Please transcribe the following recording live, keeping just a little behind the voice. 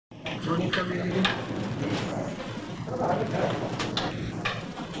Bah,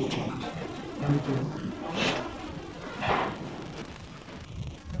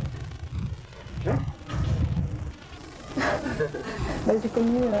 j'ai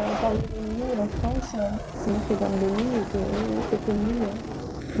connu parler de nuit en France, c'est marqué dans le nuit et que c'est connu.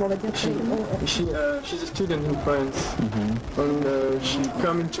 Bon, on va dire she's a student in France, and she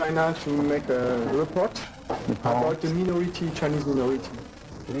come in China to make a report about the minority, Chinese minority.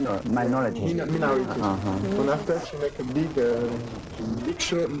 Minority. Minority. And after she make a big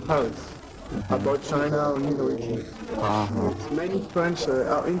show in Paris about China and minority. Many French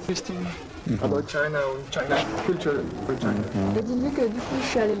are interested about China and China culture for China. Et dis-lui que du coup je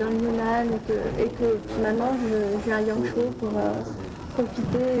suis allée dans le Yunnan et que finalement j'ai un Yangshuo pour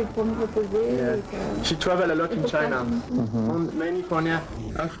profiter et pour me reposer. Yeah. She travel a lot in China. And many foreigners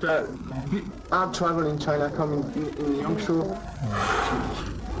after hard travel in China come in Yangshuo.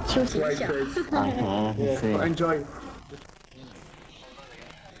 Quite great. Enjoy.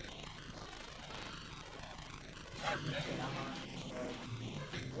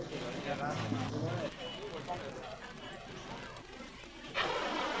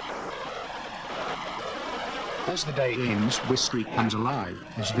 As the day ends, West Street comes alive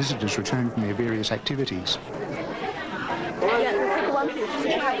as visitors return from their various activities. Really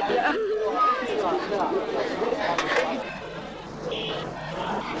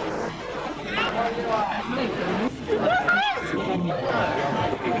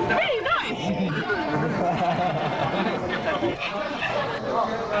nice!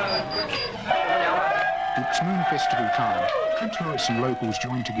 It's Moon Festival time, and tourists and locals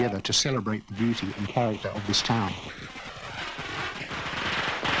join together to celebrate the beauty and character of this town.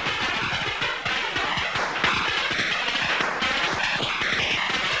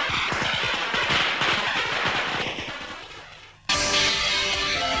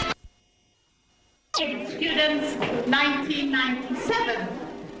 Students 1997,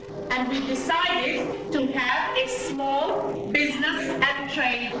 and we decided to have a small business and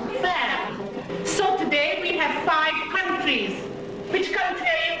trade fair. So today we have 5 countries. Which country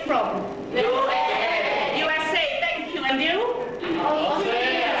are you from? USA, thank you. And you?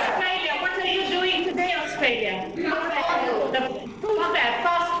 Australia. What are you doing today, Australia? The food fair,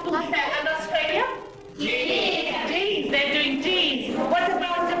 fast food fair. And Australia? Jeans. They're doing jeans. What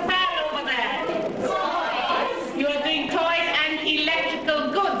about Japan over there? You are doing toys and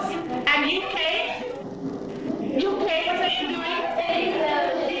electrical goods. And UK? UK, what are you doing?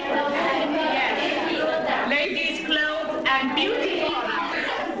 Ladies' clothes and beauty products.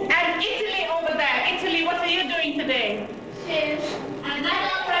 And Italy over there. Italy, what are you doing today? And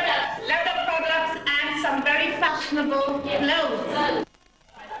leather products. Leather products and some very fashionable clothes.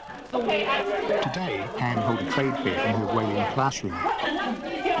 Okay. Today, Anne held a trade fair in her Guilin classroom.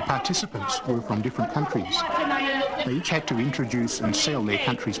 The participants were from different countries. They each had to introduce and sell their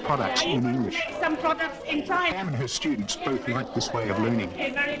country's products in English. Some products in China. Pam and her students both like this way of learning. Okay,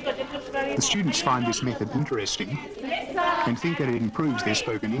 very good. It was very The students find this method interesting and think that it improves their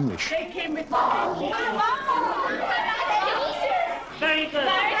spoken English. They came with very good.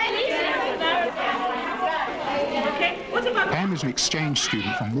 Okay, what about Pam is an exchange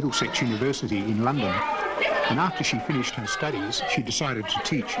student from Middlesex University in London, and after she finished her studies, she decided to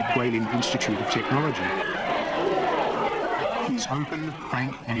teach at Guilin Institute of Technology. She's open,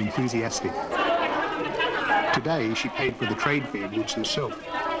 frank and enthusiastic. Today, she paid for the trade fair goods herself.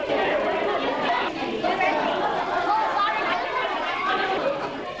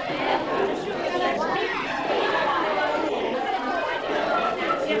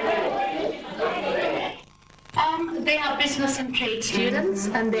 They are business and trade students,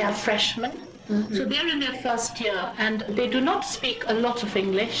 and they are freshmen. So they're in their first year, and they do not speak a lot of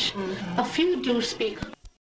English. A few do speak